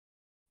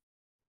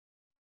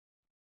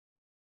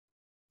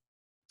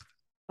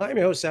I'm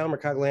your host, Sal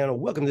Mercogliano.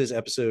 Welcome to this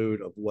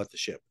episode of What the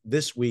Ship.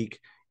 This week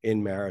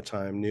in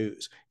Maritime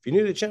News. If you're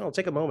new to the channel,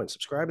 take a moment,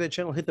 subscribe to the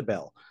channel, hit the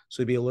bell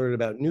so you'll be alerted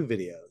about new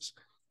videos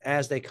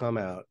as they come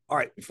out. All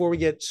right, before we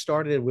get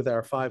started with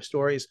our 5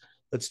 stories,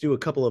 let's do a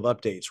couple of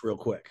updates real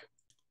quick.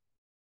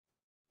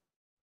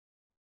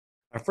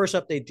 Our first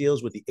update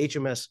deals with the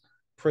HMS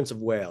Prince of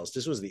Wales.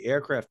 This was the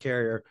aircraft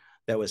carrier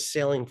that was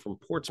sailing from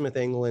Portsmouth,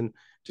 England,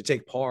 to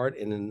take part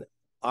in an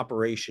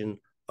operation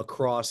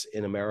across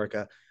in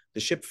America. The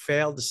ship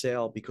failed to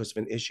sail because of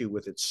an issue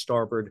with its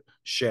starboard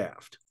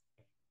shaft.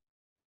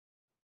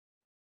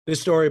 This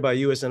story by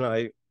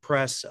USNI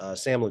Press,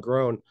 Sam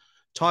Legrone,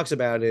 talks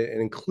about it and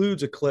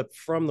includes a clip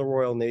from the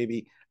Royal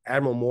Navy,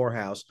 Admiral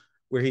Morehouse,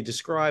 where he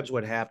describes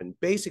what happened.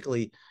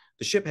 Basically,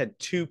 the ship had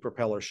 2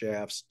 propeller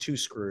shafts, 2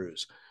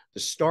 screws.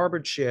 The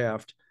starboard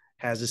shaft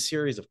has a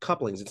series of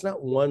couplings. It's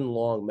not one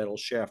long metal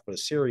shaft, but a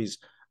series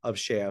of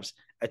shafts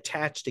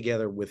attached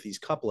together with these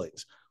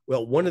couplings.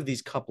 Well, one of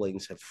these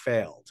couplings have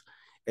failed,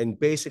 and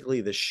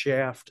basically the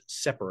shaft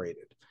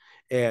separated.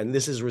 And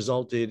this has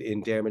resulted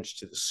in damage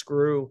to the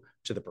screw,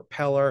 to the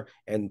propeller,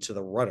 and to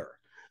the rudder.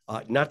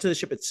 Not to the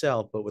ship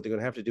itself, but what they're going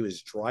to have to do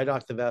is dry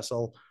dock the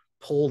vessel,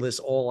 pull this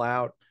all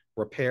out,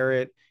 repair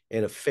it,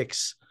 and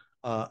affix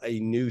a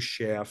new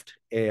shaft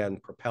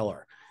and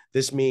propeller.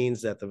 This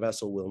means that the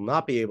vessel will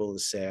not be able to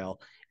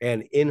sail,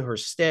 and in her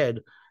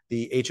stead,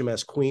 the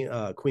HMS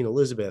Queen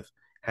Elizabeth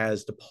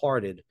has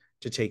departed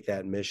to take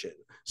that mission.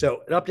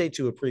 So an update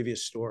to a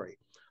previous story.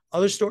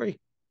 Other story,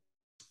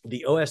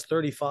 the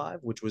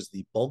OS-35, which was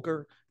the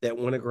bulker that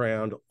went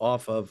aground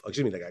off of,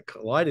 that got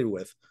collided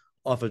with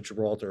off of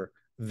Gibraltar,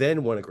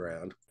 then went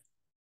aground.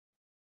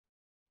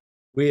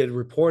 We had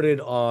reported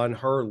on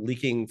her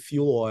leaking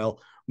fuel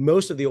oil.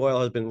 Most of the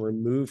oil has been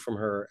removed from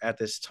her at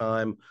this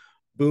time.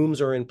 Booms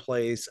are in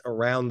place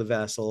around the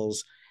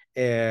vessels,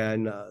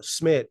 and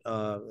Smit,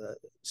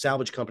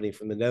 salvage company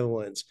from the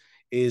Netherlands,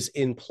 is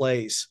in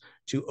place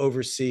to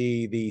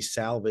oversee the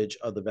salvage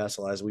of the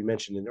vessel. As we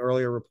mentioned in an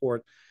earlier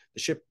report,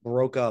 the ship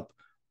broke up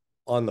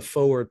on the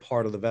forward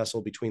part of the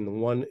vessel between the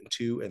 1,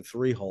 2, and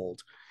 3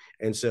 hold.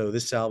 And so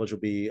this salvage will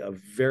be a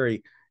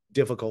very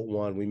difficult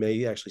one. We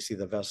may actually see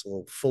the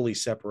vessel fully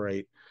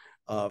separate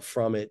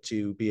from it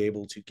to be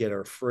able to get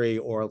her free,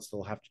 or else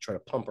they'll have to try to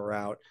pump her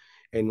out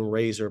and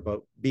raise her.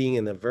 But being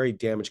in the very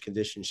damaged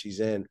condition she's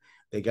in,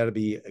 they got to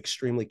be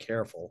extremely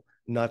careful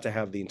not to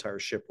have the entire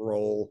ship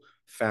roll,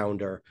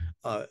 founder.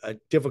 A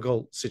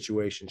difficult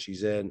situation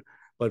she's in,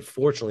 but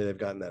fortunately they've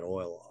gotten that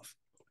oil off.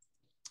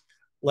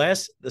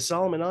 Last, the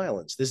Solomon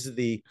Islands. This is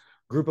the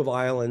group of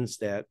islands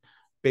that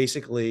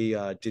basically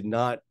did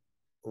not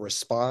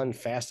respond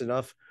fast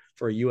enough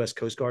for a U.S.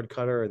 Coast Guard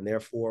cutter, and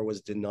therefore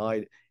was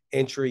denied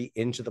entry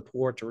into the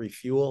port to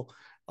refuel.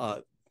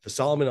 The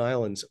Solomon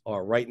Islands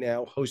are right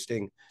now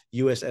hosting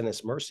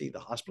USNS Mercy, the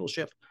hospital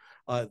ship.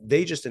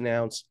 They just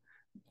announced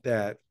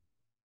that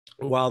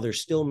while they're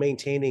still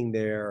maintaining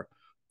their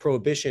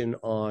prohibition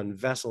on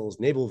vessels,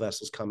 naval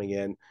vessels coming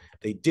in,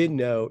 they did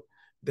note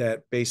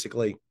that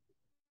basically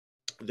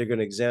they're going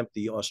to exempt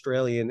the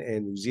Australian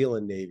and New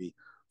Zealand Navy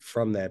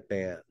from that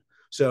ban.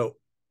 So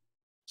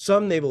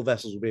some naval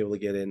vessels will be able to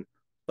get in,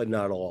 but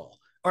not all.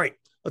 All right,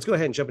 let's go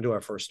ahead and jump into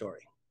our first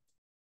story.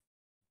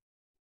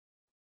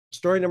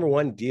 Story number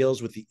 1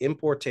 deals with the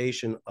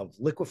importation of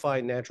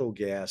liquefied natural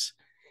gas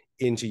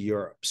into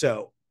Europe.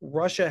 So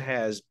Russia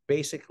has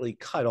basically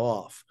cut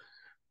off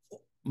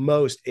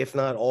most, if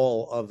not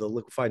all, of the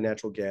liquefied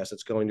natural gas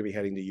that's going to be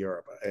heading to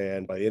Europe.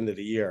 And by the end of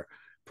the year,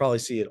 probably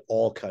see it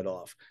all cut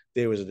off.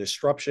 There was a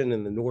disruption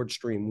in the Nord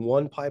Stream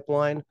 1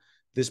 pipeline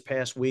this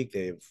past week.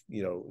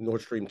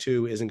 Nord Stream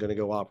 2 isn't going to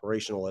go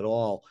operational at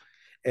all.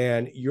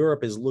 And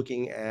Europe is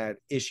looking at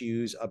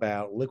issues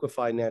about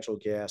liquefied natural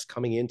gas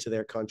coming into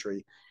their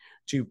country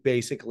to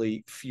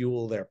basically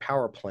fuel their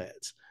power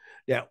plants.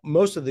 Now,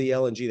 most of the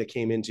LNG that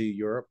came into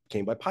Europe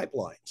came by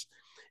pipelines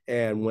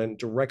and went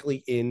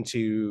directly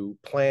into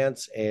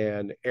plants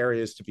and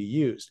areas to be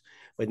used.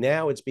 But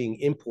now it's being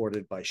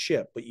imported by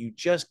ship. But you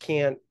just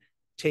can't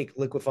take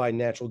liquefied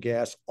natural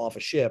gas off a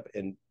ship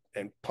and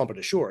pump it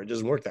ashore. It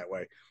doesn't work that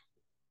way.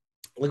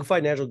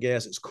 Liquefied natural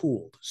gas is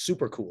cooled,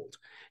 super cooled,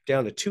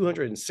 down to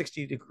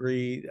 260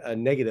 degree,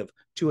 negative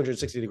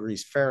 260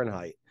 degrees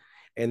Fahrenheit.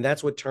 And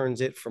that's what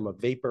turns it from a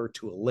vapor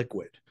to a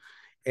liquid.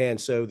 And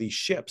so these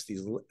ships,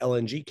 these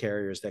LNG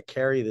carriers that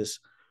carry this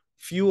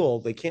fuel,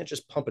 they can't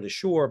just pump it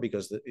ashore,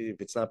 because if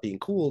it's not being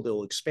cooled,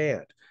 it'll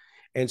expand.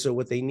 And so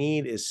what they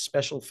need is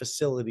special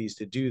facilities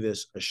to do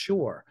this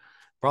ashore.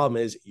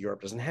 Problem is,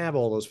 Europe doesn't have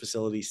all those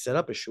facilities set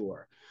up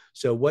ashore.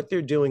 So what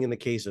they're doing in the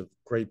case of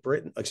in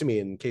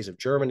the case of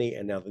Germany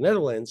and now the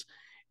Netherlands,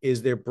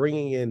 is they're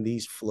bringing in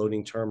these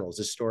floating terminals.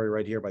 This story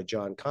right here by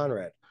John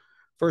Conrad.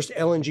 First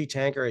LNG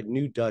tanker at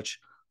new Dutch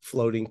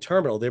floating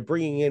terminal. They're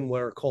bringing in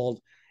what are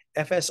called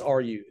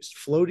FSRUs,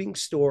 Floating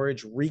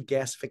Storage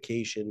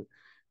Regasification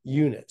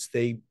Units.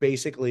 They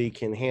basically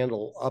can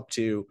handle up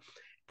to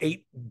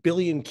 8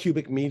 billion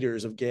cubic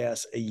meters of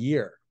gas a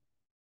year.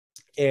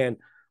 And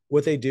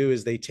what they do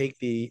is they take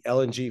the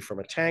LNG from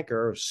a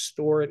tanker,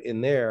 store it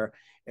in there,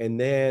 and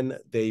then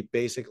they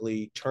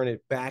basically turn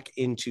it back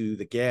into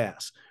the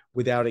gas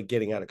without it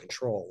getting out of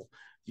control.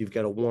 You've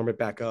got to warm it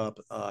back up.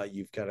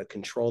 You've got to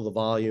control the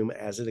volume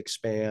as it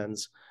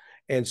expands.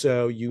 And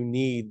so you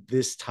need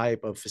this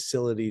type of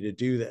facility to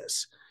do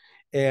this.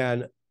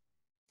 And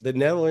the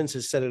Netherlands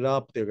has set it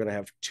up. They're going to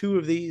have two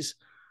of these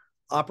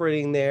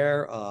operating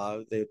there.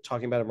 They're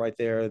talking about them right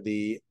there,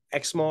 the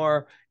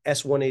Exmar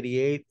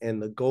S-188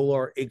 and the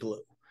Golar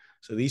Igloo.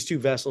 So these two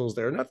vessels,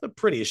 they're not the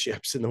prettiest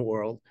ships in the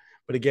world,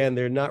 but again,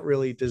 they're not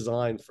really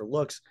designed for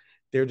looks.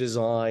 They're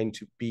designed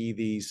to be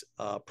these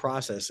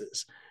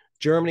processes.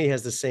 Germany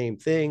has the same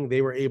thing.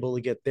 They were able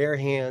to get their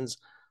hands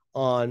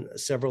on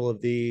several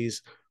of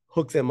these,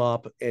 hook them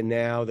up, and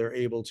now they're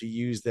able to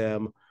use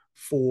them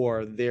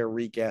for their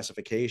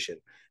regasification.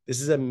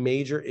 This is a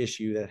major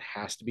issue that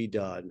has to be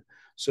done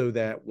so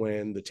that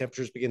when the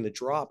temperatures begin to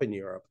drop in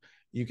Europe,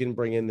 you can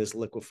bring in this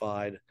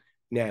liquefied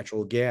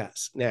natural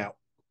gas. Now,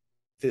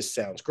 this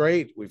sounds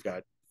great. We've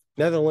got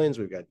Netherlands,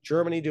 we've got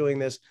Germany doing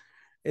this.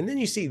 And then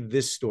you see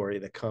this story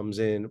that comes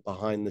in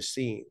behind the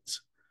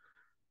scenes.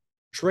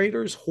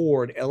 Traders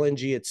hoard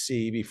LNG at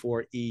sea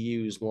before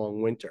EU's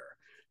long winter.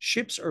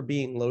 Ships are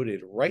being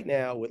loaded right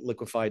now with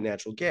liquefied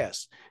natural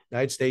gas. The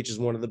United States is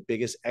one of the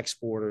biggest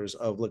exporters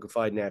of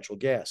liquefied natural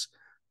gas.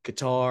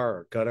 Qatar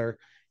or Qatar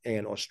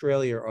and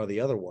Australia are the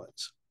other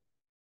ones.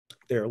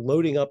 They're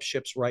loading up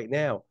ships right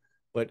now,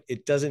 but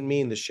it doesn't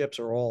mean the ships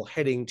are all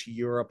heading to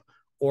Europe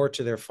or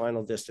to their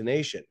final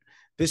destination.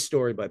 This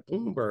story by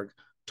Bloomberg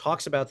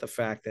talks about the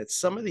fact that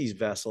some of these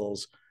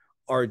vessels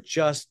are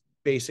just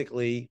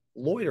basically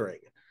loitering.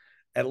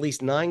 At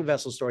least 9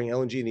 vessels storing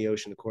LNG in the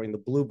ocean, according to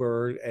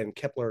Bluebird and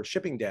Kepler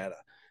shipping data.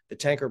 The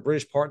tanker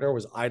British Partner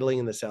was idling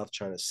in the South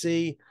China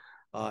Sea.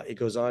 It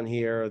goes on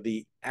here.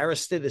 The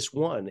Aristides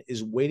 1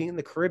 is waiting in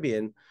the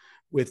Caribbean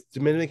with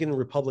Dominican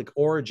Republic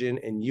origin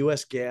and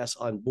U.S. gas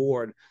on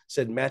board,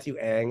 said Matthew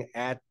Ang,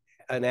 an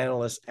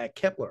analyst at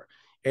Kepler.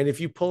 And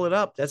if you pull it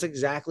up, that's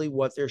exactly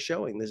what they're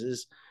showing. This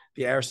is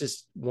the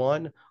Aristides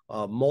 1,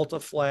 Malta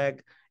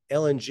flag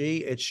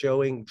LNG. It's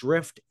showing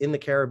drift in the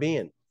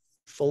Caribbean,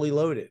 fully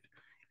loaded.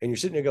 And you're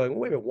sitting there going,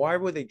 wait a minute, why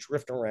would they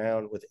drift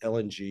around with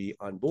LNG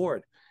on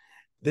board?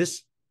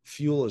 This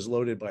fuel is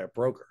loaded by a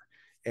broker,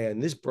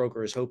 and this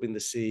broker is hoping to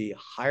see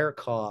higher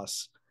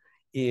costs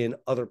in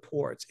other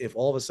ports. If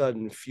all of a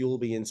sudden fuel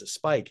begins to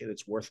spike and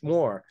it's worth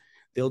more,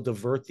 they'll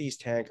divert these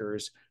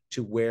tankers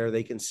to where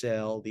they can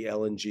sell the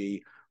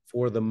LNG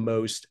for the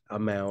most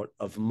amount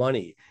of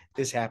money.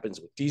 This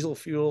happens with diesel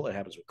fuel, it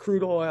happens with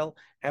crude oil,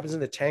 it happens in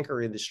the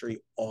tanker industry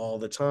all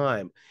the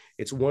time.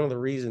 It's one of the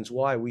reasons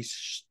why we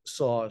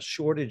saw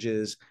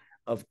shortages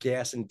of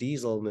gas and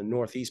diesel in the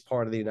northeast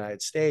part of the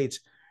United States,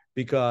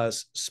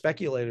 because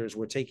speculators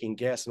were taking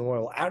gas and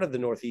oil out of the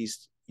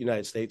northeast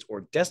United States,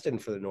 or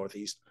destined for the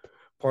northeast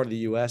part of the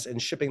US,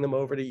 and shipping them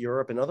over to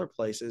Europe and other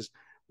places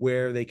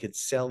where they could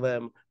sell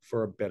them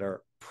for a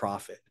better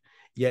profit.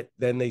 Yet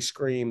then they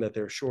scream that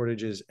there are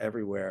shortages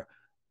everywhere,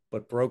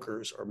 but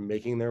brokers are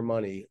making their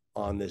money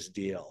on this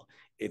deal.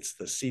 It's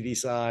the seedy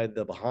side,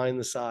 the behind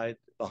the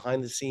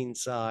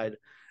scenes side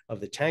of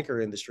the tanker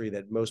industry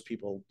that most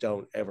people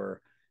don't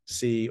ever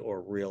see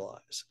or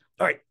realize.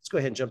 All right, let's go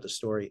ahead and jump to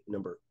story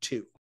number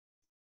 2.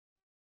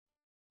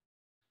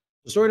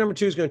 The story number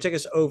 2 is going to take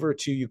us over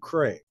to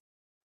Ukraine.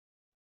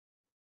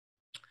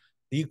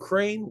 The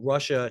Ukraine,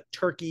 Russia,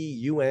 Turkey,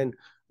 UN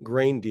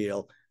grain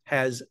deal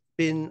has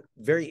been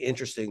very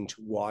interesting to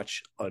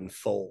watch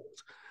unfold.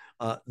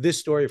 This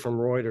story from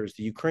Reuters: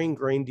 the Ukraine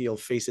grain deal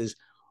faces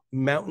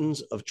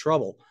mountains of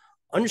trouble.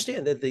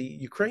 Understand that the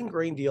Ukraine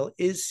grain deal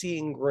is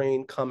seeing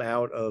grain come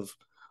out of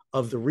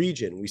the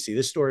region. We see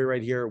this story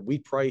right here: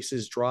 wheat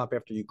prices drop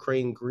after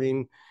Ukraine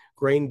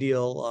grain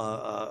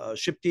deal,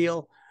 ship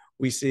deal.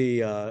 We see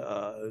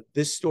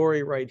this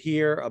story right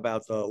here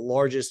about the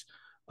largest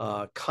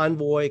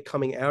convoy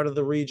coming out of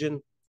the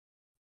region.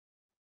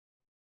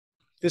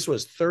 This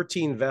was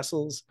 13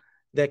 vessels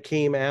that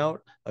came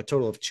out, a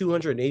total of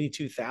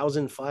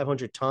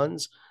 282,500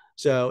 tons.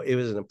 So it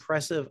was an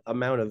impressive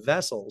amount of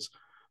vessels.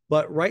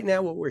 But right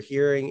now what we're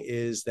hearing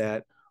is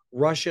that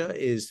Russia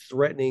is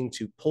threatening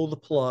to pull the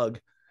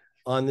plug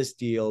on this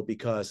deal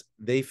because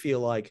they feel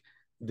like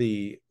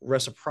the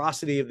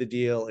reciprocity of the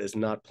deal is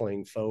not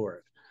playing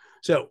forward.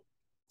 So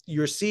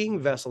you're seeing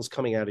vessels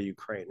coming out of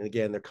Ukraine. And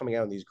again, they're coming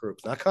out in these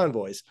groups, not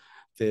convoys.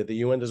 The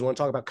UN doesn't want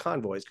to talk about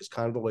convoys because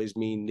convoys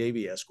mean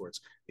Navy escorts.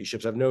 These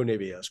ships have no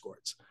Navy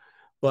escorts.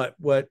 But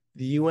what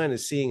the UN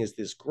is seeing is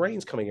this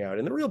grain's coming out.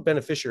 And the real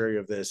beneficiary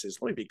of this is,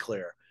 let me be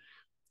clear,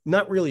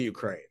 not really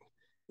Ukraine.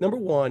 Number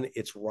one,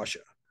 it's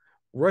Russia.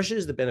 Russia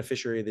is the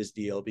beneficiary of this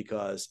deal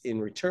because in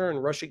return,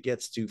 Russia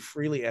gets to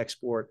freely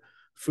export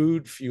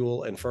food,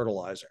 fuel, and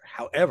fertilizer.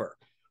 However,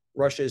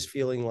 Russia is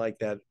feeling like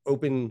that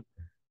open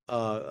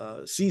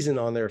season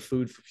on their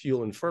food,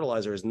 fuel, and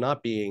fertilizer is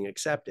not being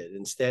accepted.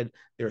 Instead,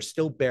 there are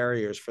still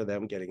barriers for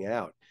them getting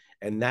out.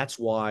 And that's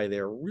why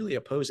they're really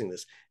opposing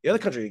this. The other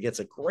country that gets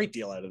a great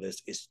deal out of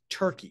this is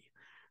Turkey.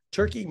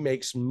 Turkey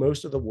makes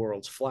most of the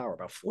world's flour.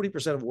 About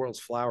 40% of the world's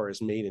flour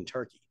is made in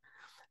Turkey.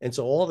 And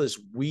so all this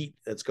wheat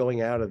that's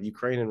going out of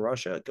Ukraine and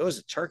Russia goes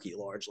to Turkey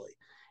largely.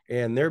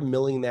 And they're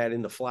milling that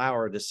into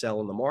flour to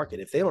sell in the market.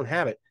 If they don't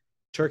have it,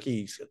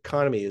 Turkey's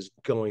economy is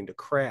going to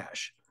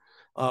crash.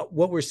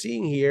 What we're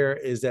seeing here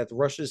is that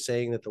Russia is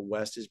saying that the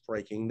West is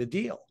breaking the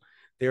deal.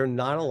 They're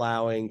not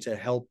allowing to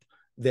help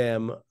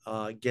them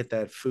get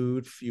that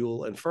food,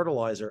 fuel, and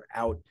fertilizer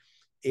out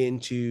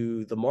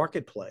into the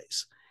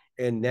marketplace.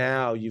 And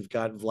now you've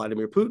got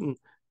Vladimir Putin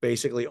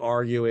basically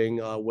arguing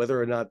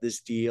whether or not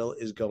this deal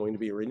is going to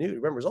be renewed.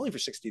 Remember, it's only for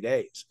 60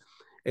 days,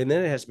 and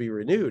then it has to be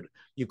renewed.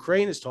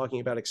 Ukraine is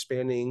talking about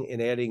expanding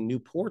and adding new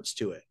ports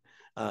to it.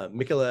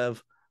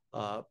 Mykolaiv,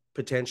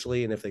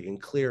 potentially, and if they can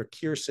clear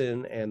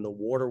Kherson and the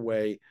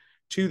waterway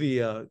to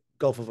the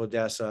Gulf of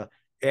Odessa,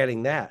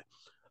 adding that.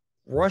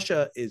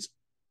 Russia is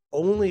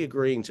only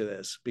agreeing to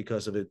this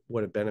because of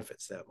what it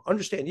benefits them.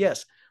 Understand,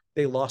 yes,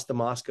 they lost the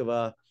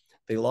Moskva,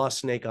 they lost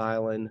Snake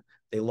Island,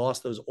 they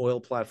lost those oil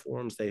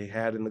platforms they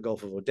had in the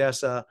Gulf of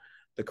Odessa.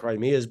 The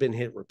Crimea has been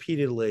hit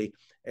repeatedly,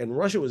 and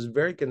Russia was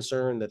very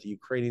concerned that the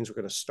Ukrainians were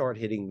going to start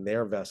hitting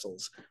their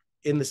vessels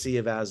in the Sea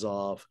of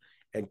Azov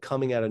and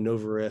coming out of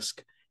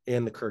Novorossiysk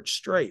and the Kerch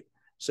Strait.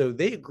 So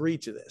they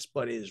agreed to this,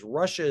 but it is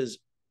Russia's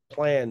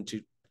plan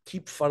to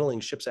keep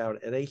funneling ships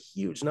out at a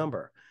huge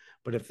number.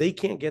 But if they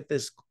can't get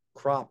this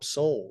crop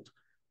sold,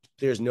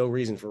 there's no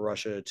reason for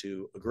Russia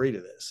to agree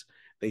to this.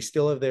 They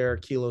still have their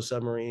Kilo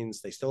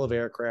submarines, they still have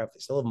aircraft, they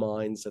still have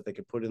mines that they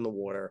could put in the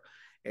water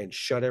and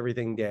shut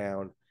everything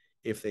down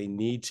if they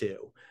need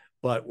to.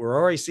 But we're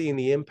already seeing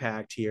the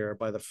impact here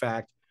by the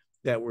fact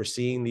that we're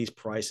seeing these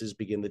prices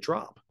begin to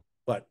drop.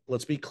 But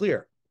let's be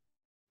clear,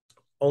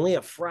 only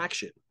a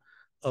fraction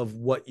of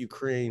what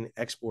Ukraine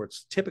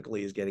exports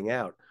typically is getting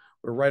out.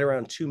 We're right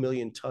around 2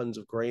 million tons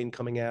of grain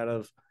coming out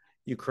of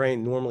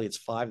Ukraine. Normally it's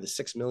 5 to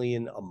 6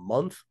 million a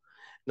month,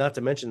 not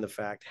to mention the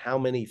fact how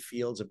many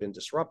fields have been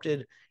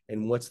disrupted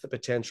and what's the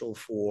potential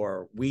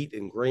for wheat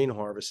and grain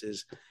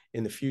harvests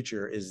in the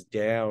future is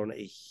down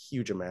a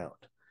huge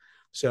amount.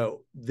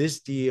 So this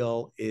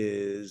deal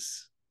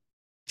is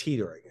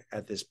teetering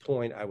at this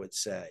point, I would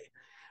say.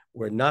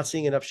 We're not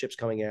seeing enough ships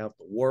coming out.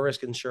 The war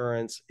risk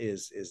insurance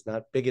is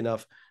not big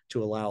enough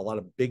to allow a lot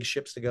of big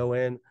ships to go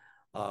in.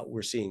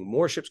 We're seeing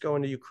more ships go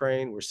into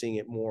Ukraine. We're seeing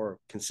it more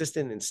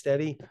consistent and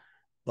steady.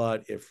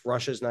 But if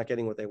Russia's not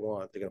getting what they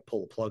want, they're going to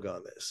pull the plug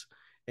on this.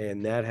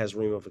 And that has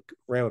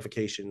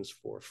ramifications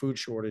for food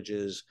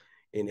shortages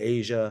in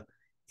Asia,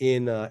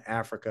 in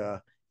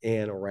Africa,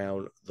 and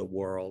around the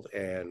world,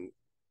 and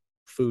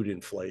food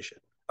inflation.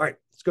 All right,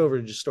 let's go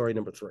over to story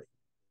number 3.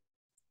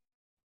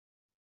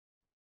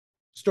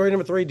 Story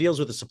number 3 deals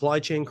with the supply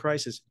chain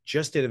crisis.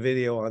 Just did a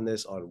video on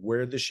this, on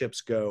where the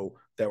ships go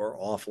that were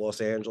off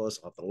Los Angeles.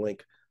 I'll have the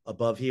link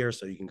above here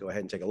so you can go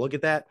ahead and take a look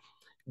at that.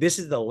 This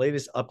is the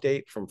latest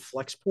update from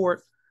Flexport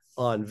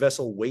on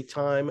vessel wait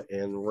time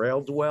and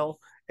rail dwell.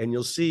 And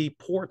you'll see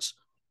ports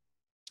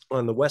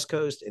on the West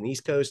Coast and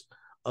East Coast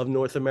of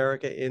North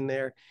America in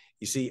there.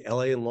 You see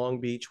LA and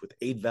Long Beach with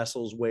 8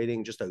 vessels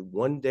waiting, just a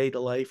 1-day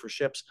delay for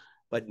ships,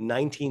 but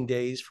 19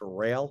 days for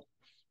rail.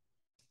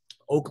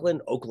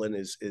 Oakland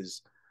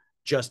is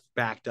just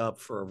backed up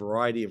for a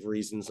variety of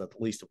reasons, not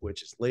the least of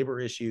which is labor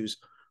issues.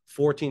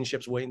 14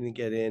 ships waiting to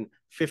get in,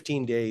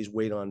 15 days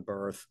wait on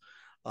berth.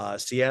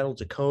 Seattle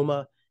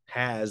Tacoma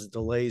has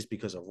delays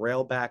because of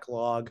rail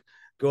backlog.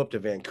 Go up to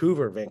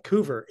Vancouver.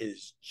 Vancouver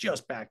is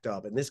just backed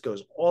up, and this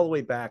goes all the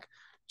way back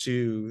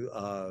to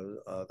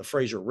the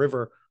Fraser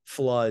River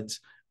floods.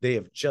 They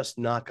have just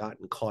not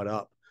gotten caught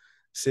up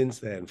since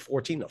then.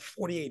 14 to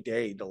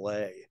 48-day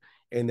delay.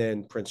 And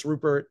then Prince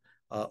Rupert,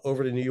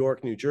 over to New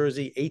York, New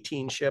Jersey,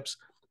 18 ships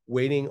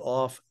waiting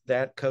off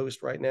that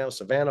coast right now.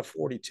 Savannah,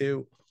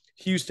 42.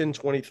 Houston,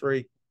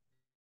 23.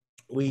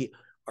 We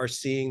are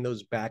seeing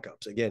those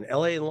backups. Again,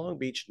 LA and Long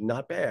Beach,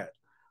 not bad,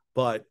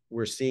 but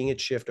we're seeing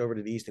it shift over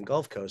to the Eastern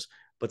Gulf Coast.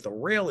 But the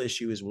rail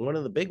issue is one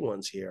of the big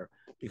ones here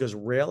because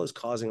rail is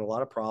causing a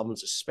lot of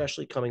problems,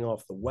 especially coming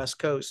off the West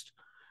Coast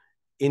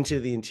into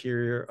the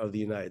interior of the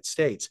United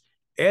States.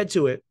 Add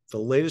to it, the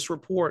latest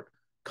report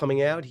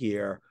coming out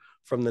here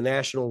from the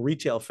National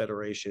Retail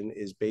Federation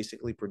is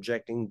basically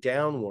projecting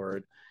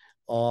downward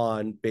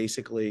on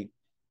basically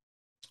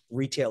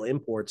retail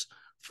imports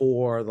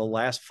for the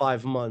last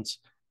 5 months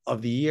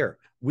of the year.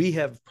 We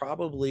have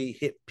probably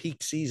hit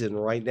peak season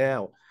right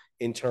now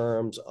in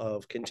terms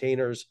of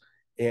containers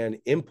and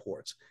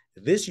imports.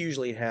 This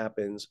usually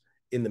happens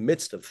in the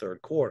midst of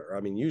third quarter.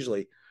 I mean,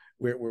 usually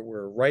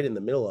we're right in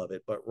the middle of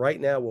it, but right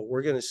now what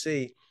we're going to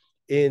see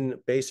in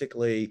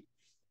basically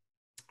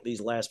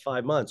these last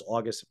 5 months,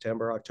 August,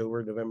 September,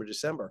 October, November,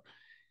 December,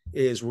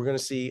 is we're going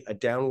to see a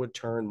downward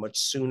turn much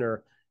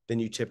sooner than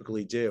you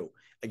typically do.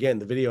 Again,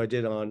 the video I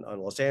did on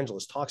Los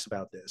Angeles talks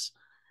about this.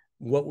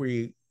 What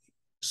we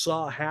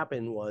saw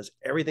happen was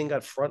everything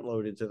got front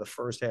loaded to the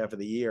first half of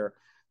the year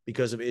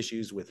because of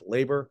issues with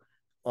labor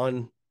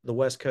on the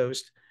West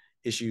Coast,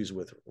 issues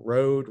with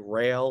road,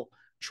 rail,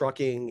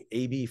 trucking,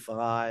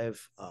 AB5,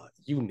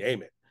 you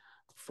name it.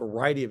 A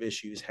variety of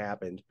issues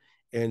happened.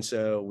 And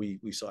so we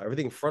saw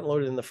everything front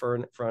loaded in the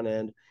front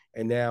end.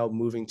 and now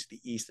moving to the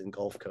east and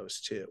Gulf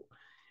Coast too.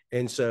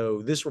 And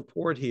so this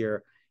report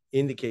here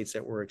indicates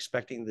that we're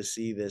expecting to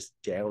see this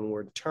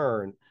downward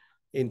turn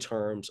in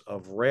terms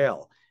of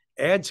rail.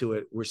 Add to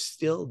it, we're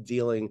still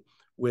dealing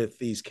with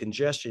these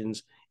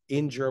congestions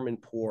in German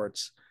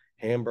ports,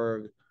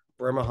 Hamburg,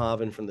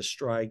 Bremerhaven from the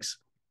strikes,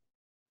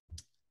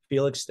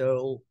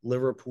 Felixstowe,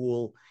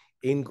 Liverpool,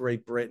 in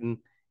Great Britain.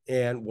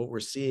 And what we're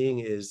seeing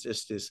is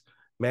just this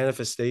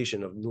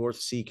manifestation of North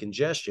Sea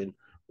congestion,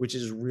 which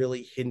is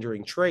really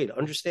hindering trade.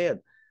 Understand,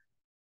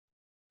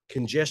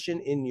 congestion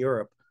in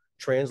Europe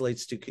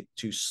translates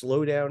to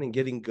slow down in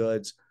getting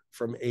goods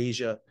from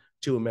Asia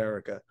to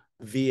America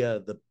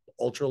via the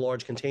ultra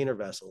large container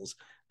vessels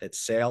that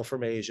sail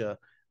from Asia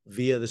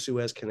via the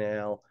Suez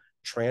Canal,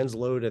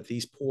 transload at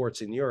these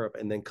ports in Europe,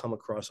 and then come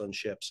across on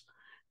ships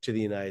to the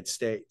United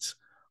States.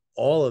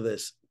 All of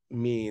this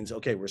means,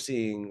 okay, we're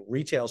seeing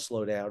retail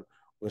slow down,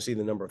 we're seeing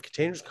the number of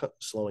containers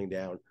slowing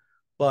down,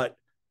 but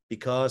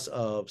because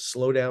of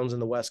slowdowns in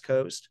the West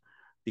Coast,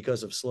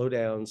 because of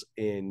slowdowns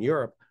in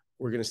Europe,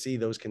 we're going to see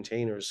those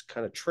containers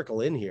kind of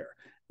trickle in here,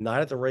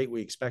 not at the rate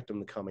we expect them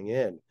to coming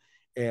in.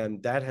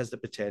 And that has the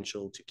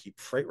potential to keep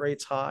freight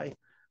rates high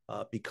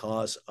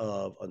because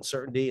of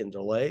uncertainty and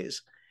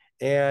delays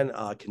and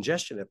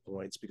congestion at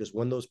points, because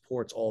when those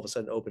ports all of a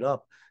sudden open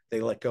up,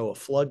 they let go of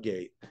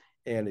floodgate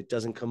and it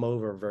doesn't come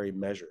over very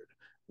measured.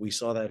 We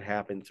saw that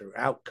happen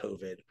throughout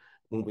COVID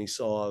when we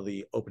saw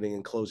the opening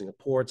and closing of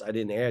ports. I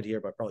didn't add here,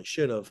 but I probably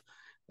should have.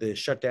 The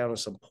shutdown of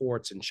some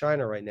ports in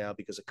China right now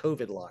because of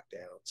COVID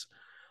lockdowns.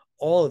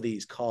 All of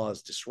these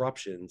cause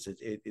disruptions.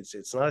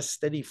 It's not a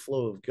steady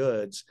flow of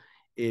goods.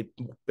 It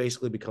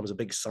basically becomes a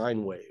big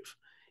sine wave.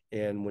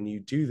 And when you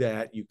do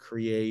that, you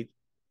create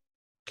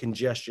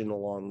congestion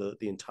along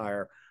the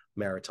entire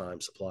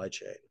maritime supply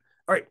chain.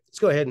 All right, let's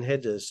go ahead and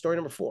head to story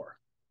number 4.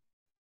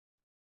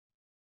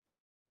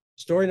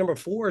 Story number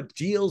 4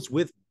 deals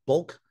with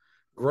bulk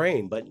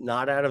grain, but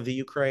not out of the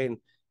Ukraine.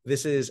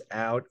 This is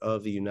out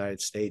of the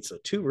United States. So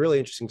 2 really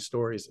interesting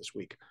stories this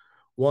week.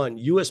 One,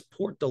 U.S.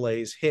 port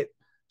delays hit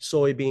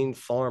soybean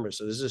farmers.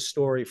 So this is a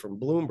story from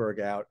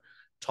Bloomberg out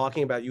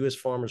talking about U.S.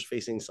 farmers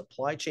facing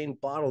supply chain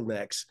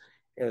bottlenecks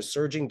and a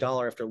surging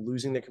dollar after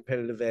losing their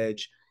competitive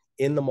edge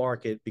in the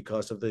market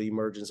because of the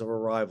emergence of a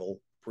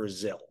rival,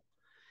 Brazil.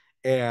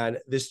 And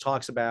this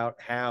talks about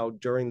how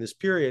during this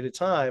period of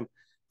time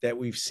that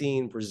we've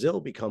seen Brazil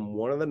become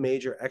one of the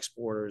major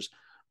exporters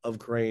of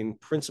grain,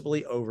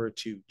 principally over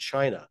to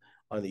China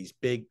on these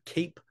big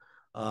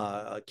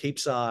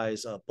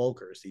Cape-size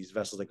bulkers, these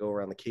vessels that go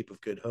around the Cape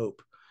of Good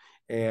Hope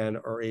and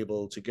are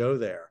able to go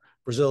there.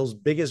 Brazil's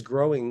biggest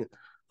growing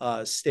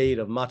state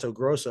of Mato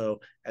Grosso,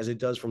 as it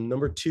does from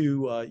number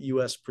 2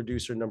 U.S.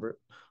 producer,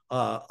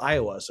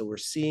 Iowa. So we're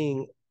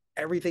seeing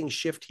everything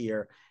shift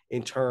here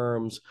in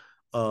terms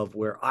of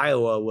where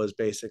Iowa was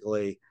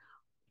basically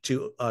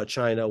to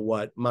China,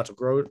 what Mato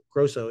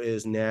Grosso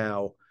is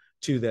now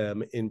to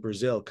them in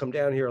Brazil. Come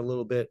down here a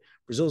little bit.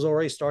 Brazil's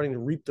already starting to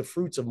reap the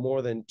fruits of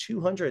more than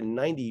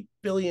 290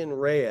 billion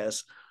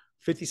reais,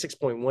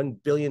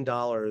 $56.1 billion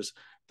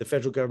the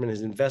federal government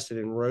has invested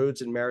in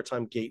roads and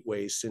maritime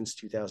gateways since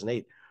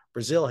 2008.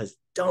 Brazil has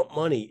dumped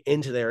money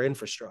into their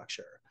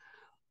infrastructure.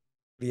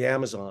 The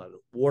Amazon,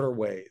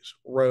 waterways,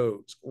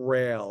 roads,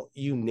 rail,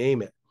 you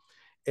name it.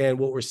 And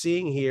what we're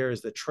seeing here is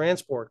the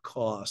transport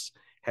costs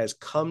has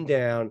come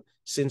down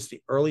since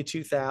the early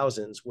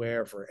 2000s,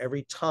 where for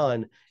every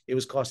ton, it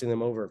was costing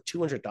them over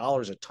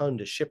 $200 a ton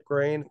to ship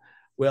grain.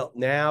 Well,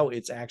 now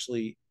it's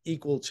actually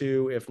equal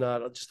to, if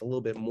not just a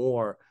little bit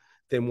more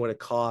than what it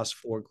costs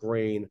for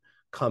grain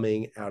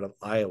coming out of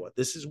Iowa.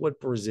 This is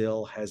what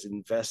Brazil has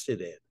invested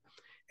in,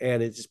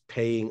 and it's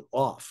paying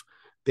off.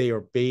 They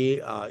are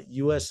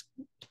U.S.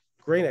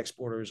 grain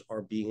exporters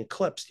are being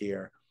eclipsed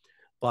here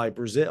by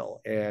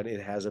Brazil, and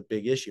it has a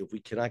big issue. If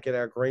we cannot get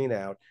our grain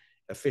out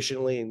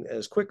efficiently and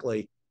as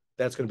quickly,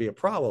 that's going to be a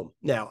problem.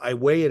 Now, I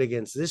weigh it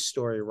against this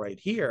story right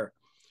here,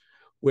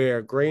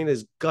 where grain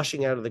is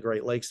gushing out of the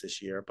Great Lakes this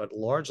year, but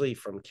largely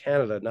from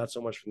Canada, not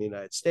so much from the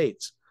United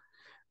States.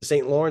 The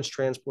St. Lawrence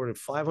transported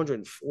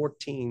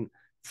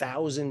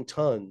 514,000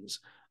 tons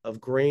of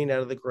grain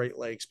out of the Great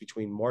Lakes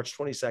between March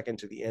 22nd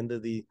to the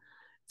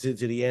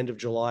end of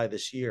July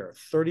this year,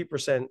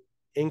 30%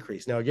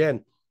 increase. Now,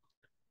 again,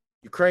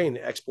 Ukraine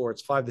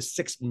exports 5 to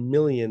 6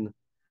 million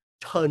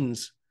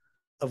tons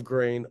of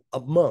grain a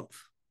month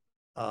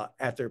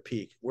at their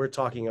peak. We're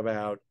talking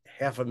about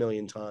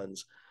 500,000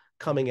 tons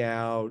coming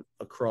out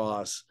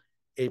across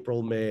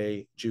April,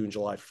 May, June,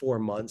 July, 4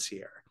 months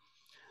here.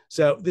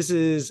 So this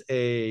is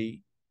a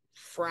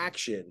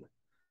fraction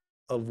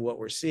of what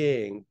we're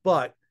seeing,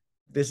 but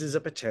this is a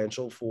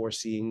potential for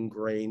seeing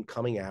grain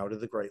coming out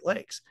of the Great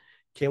Lakes.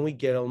 Can we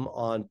get them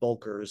on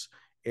bulkers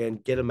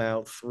and get them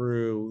out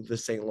through the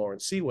St.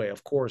 Lawrence Seaway?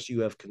 Of course,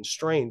 you have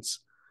constraints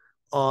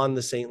on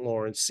the St.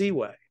 Lawrence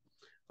Seaway.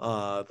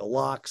 The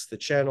locks, the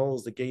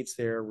channels, the gates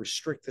there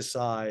restrict the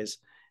size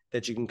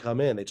that you can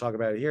come in. They talk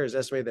about it here. It's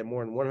estimated that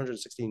more than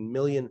 116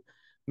 million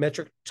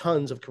metric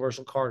tons of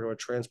commercial cargo are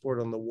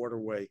transported on the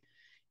waterway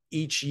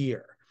each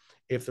year.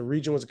 If the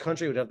region was a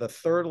country, it would have the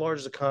third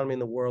largest economy in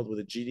the world with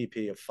a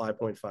GDP of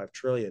 5.5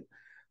 trillion.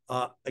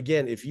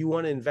 Again, if you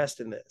want to invest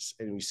in this,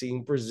 and we're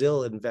seeing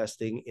Brazil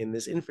investing in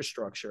this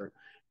infrastructure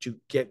to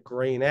get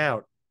grain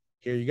out,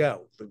 here you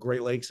go. The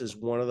Great Lakes is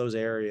one of those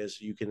areas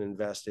you can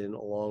invest in,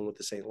 along with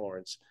the St.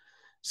 Lawrence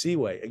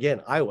Seaway.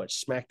 Again, Iowa,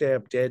 smack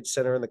dab dead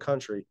center in the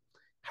country.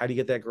 How do you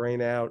get that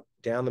grain out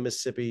down the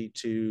Mississippi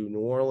to New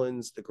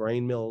Orleans, the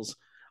grain mills,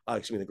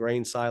 the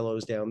grain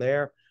silos down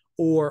there,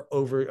 or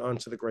over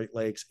onto the Great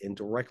Lakes and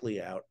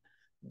directly out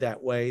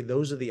that way?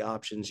 Those are the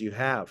options you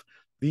have.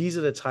 These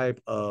are the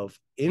type of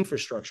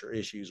infrastructure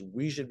issues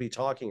we should be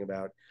talking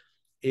about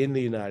in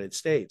the United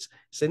States.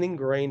 Sending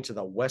grain to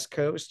the West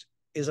Coast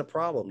is a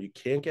problem. You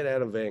can't get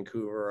out of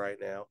Vancouver right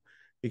now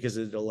because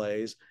of the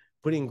delays.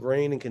 Putting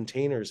grain in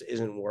containers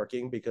isn't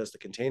working because the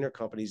container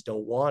companies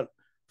don't want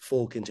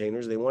full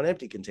containers. They want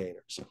empty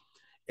containers.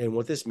 And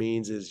what this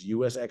means is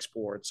U.S.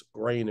 exports,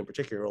 grain in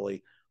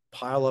particularly,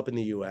 pile up in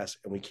the U.S.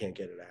 and we can't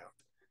get it out.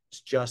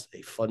 It's just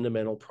a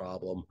fundamental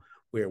problem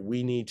where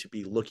we need to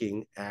be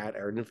looking at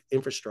our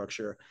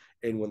infrastructure.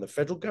 And when the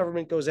federal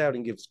government goes out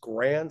and gives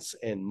grants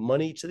and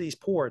money to these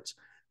ports,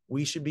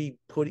 we should be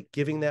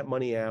giving that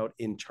money out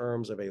in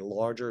terms of a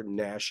larger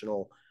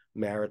national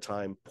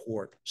maritime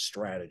port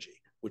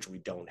strategy, which we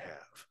don't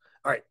have.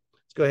 All right,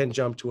 let's go ahead and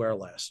jump to our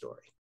last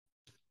story.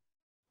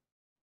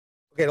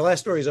 Okay, the last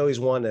story is always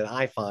one that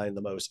I find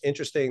the most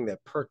interesting,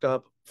 that perked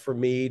up for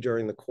me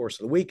during the course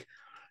of the week.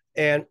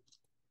 And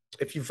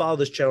if you follow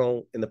this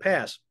channel in the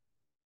past,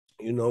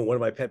 you know one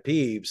of my pet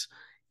peeves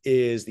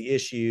is the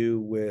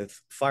issue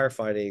with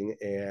firefighting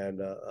and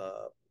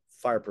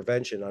fire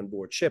prevention on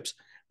board ships,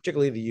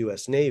 particularly the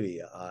U.S. Navy.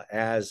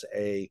 As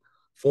a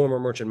former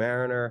merchant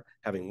mariner,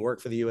 having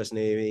worked for the U.S.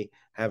 Navy,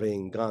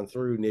 having gone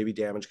through Navy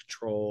damage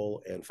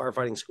control and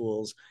firefighting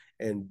schools,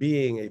 and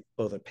being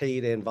both a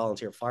paid and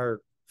volunteer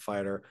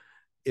firefighter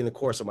in the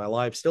course of my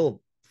life,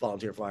 still a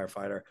volunteer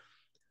firefighter,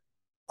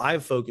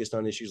 I've focused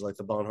on issues like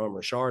the Bonhomme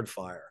Richard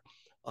fire.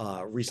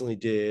 Recently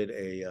did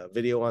a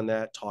video on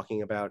that,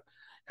 talking about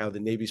how the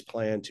Navy's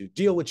plan to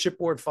deal with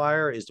shipboard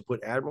fire is to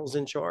put admirals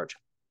in charge.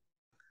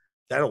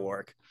 That'll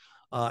work.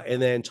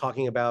 And then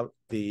talking about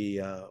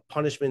the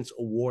punishments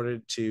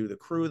awarded to the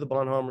crew of the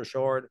Bonhomme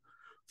Richard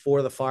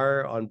for the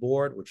fire on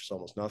board, which is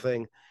almost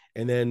nothing.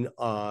 And then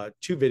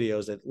 2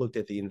 videos that looked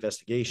at the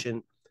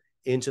investigation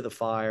into the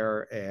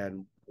fire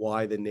and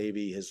why the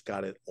Navy has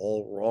got it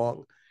all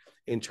wrong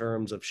in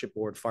terms of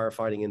shipboard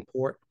firefighting in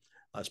port,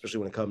 especially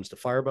when it comes to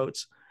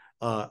fireboats.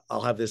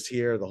 I'll have this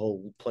here. The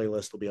whole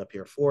playlist will be up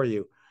here for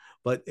you.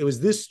 But it was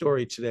this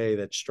story today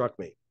that struck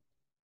me.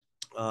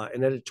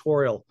 An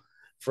editorial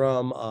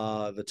from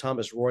the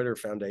Thomas Reuters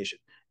Foundation.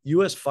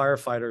 U.S.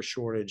 firefighter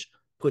shortage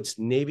puts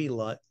Navy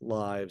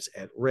lives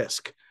at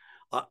risk.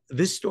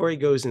 This story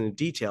goes into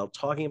detail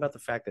talking about the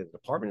fact that the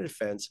Department of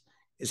Defense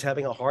is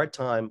having a hard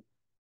time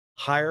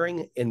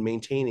hiring and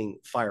maintaining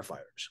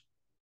firefighters.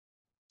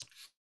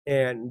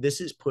 And this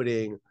is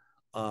putting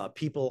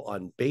people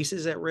on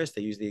bases at risk.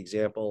 They use the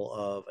example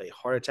of a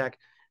heart attack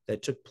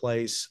that took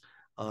place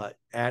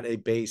at a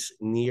base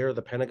near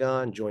the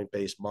Pentagon, Joint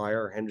Base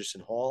Meyer,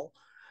 Henderson Hall.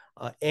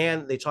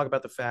 And they talk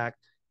about the fact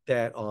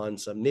that on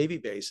some Navy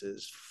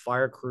bases,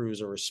 fire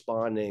crews are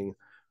responding,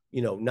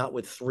 not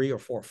with 3 or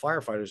 4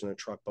 firefighters in a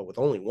truck, but with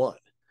only 1.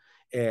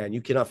 And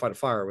you cannot fight a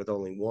fire with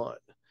only 1.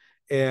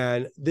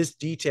 And this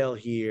detail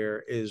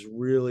here is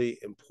really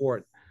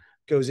important.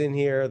 Goes in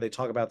here, they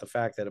talk about the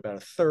fact that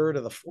about 1/3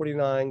 of the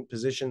 49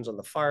 positions on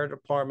the fire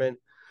department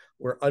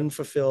were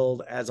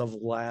unfulfilled as of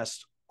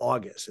last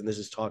August. And this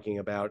is talking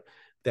about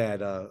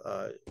that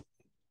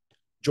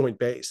joint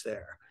base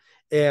there.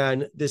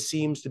 And this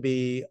seems to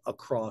be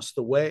across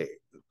the way.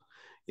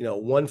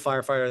 One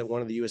firefighter at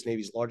one of the U.S.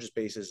 Navy's largest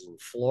bases in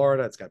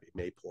Florida, it's got to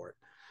be Mayport,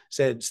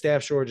 said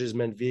staff shortages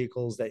meant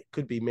vehicles that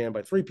could be manned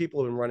by 3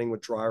 people have been running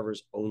with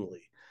drivers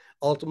only.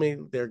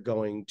 Ultimately, they're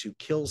going to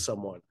kill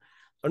someone.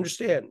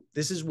 Understand,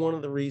 this is one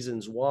of the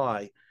reasons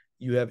why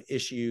you have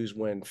issues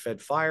when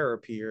Fed Fire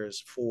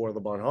appears for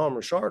the Bonhomme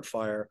Richard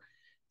fire,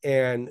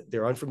 and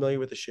they're unfamiliar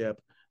with the ship.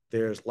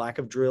 There's lack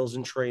of drills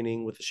and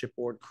training with the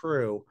shipboard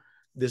crew.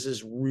 This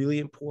is really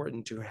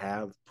important to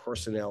have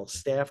personnel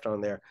staffed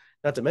on there,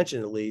 not to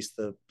mention at least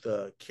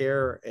the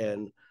care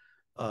and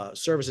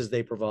services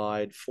they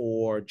provide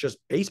for just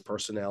base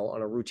personnel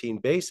on a routine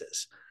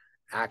basis.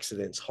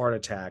 Accidents, heart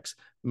attacks,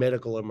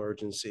 medical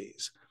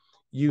emergencies,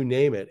 you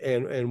name it.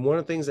 And one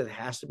of the things that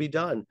has to be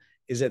done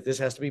is that this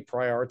has to be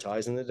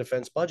prioritized in the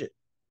defense budget.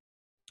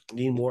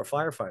 You need more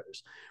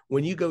firefighters.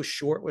 When you go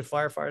short with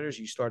firefighters,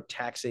 you start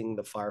taxing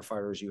the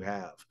firefighters you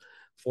have,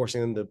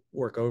 forcing them to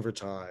work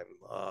overtime,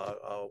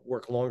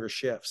 work longer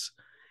shifts.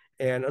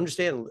 And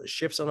understand,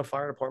 shifts on a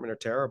fire department are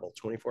terrible.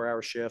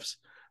 24-hour shifts,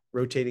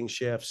 rotating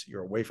shifts,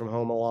 you're away from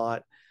home a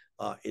lot.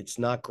 It's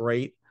not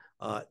great.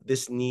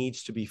 This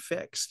needs to be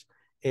fixed.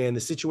 And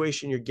the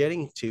situation you're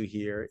getting to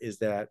here is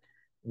that,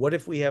 what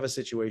if we have a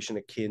situation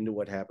akin to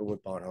what happened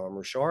with Bonhomme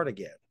Richard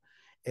again?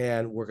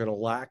 And we're going to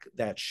lack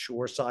that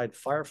shoreside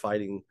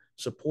firefighting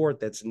support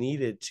that's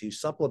needed to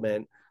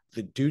supplement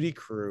the duty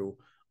crew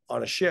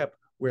on a ship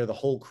where the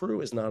whole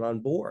crew is not on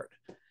board.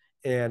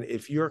 And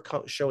if you're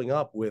showing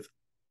up with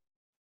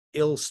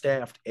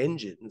ill-staffed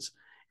engines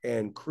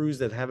and crews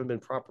that haven't been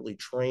properly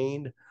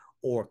trained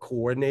or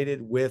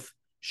coordinated with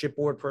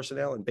shipboard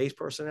personnel and base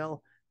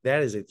personnel,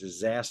 that is a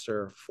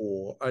disaster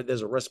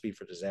there's a recipe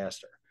for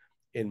disaster,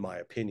 in my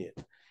opinion.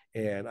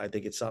 And I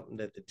think it's something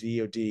that the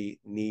DOD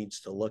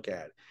needs to look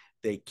at.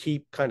 They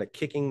keep kind of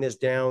kicking this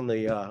down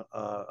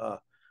the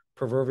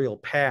proverbial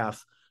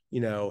path.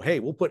 Hey,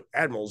 we'll put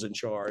admirals in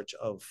charge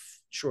of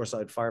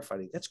shoreside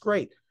firefighting. That's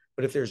great.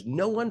 But if there's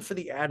no one for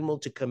the admiral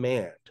to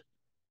command,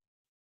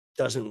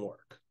 doesn't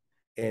work.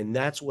 And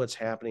that's what's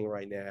happening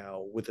right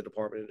now with the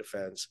Department of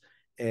Defense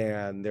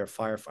and their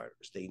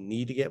firefighters. They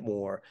need to get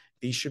more.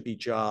 These should be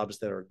jobs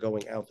that are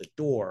going out the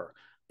door.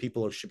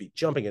 People should be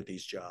jumping at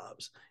these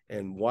jobs.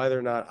 And why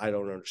they're not, I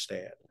don't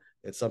understand.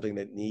 It's something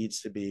that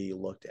needs to be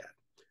looked at.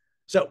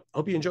 So I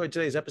hope you enjoyed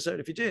today's episode.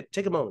 If you did,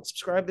 take a moment,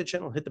 subscribe to the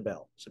channel, hit the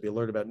bell so be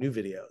alerted about new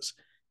videos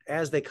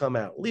as they come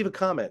out. Leave a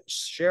comment,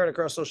 share it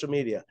across social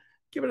media,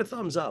 give it a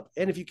thumbs up.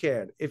 And if you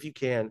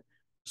can,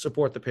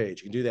 support the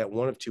page. You can do that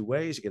one of two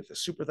ways. You get the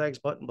super thanks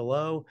button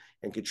below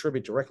and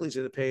contribute directly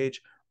to the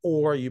page,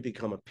 or you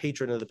become a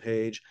patron of the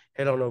page.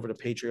 Head on over to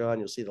Patreon.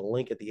 You'll see the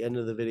link at the end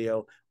of the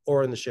video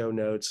or in the show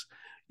notes.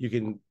 You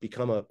can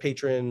become a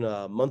patron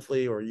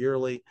monthly or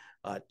yearly,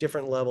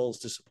 different levels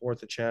to support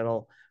the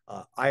channel.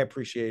 I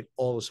appreciate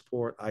all the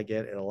support I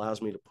get. It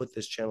allows me to put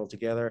this channel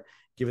together,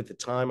 give it the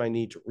time I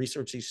need to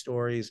research these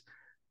stories,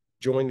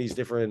 join these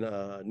different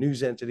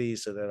news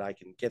entities so that I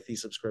can get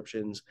these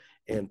subscriptions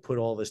and put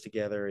all this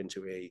together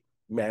into a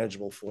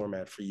manageable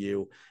format for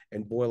you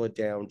and boil it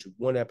down to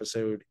one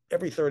episode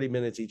every 30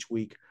 minutes each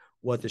week.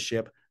 What the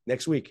Ship.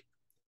 Next week,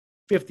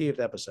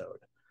 50th episode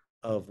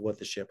of What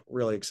the Ship.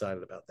 Really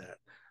excited about that.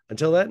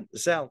 Until then,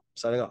 Sal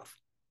signing off.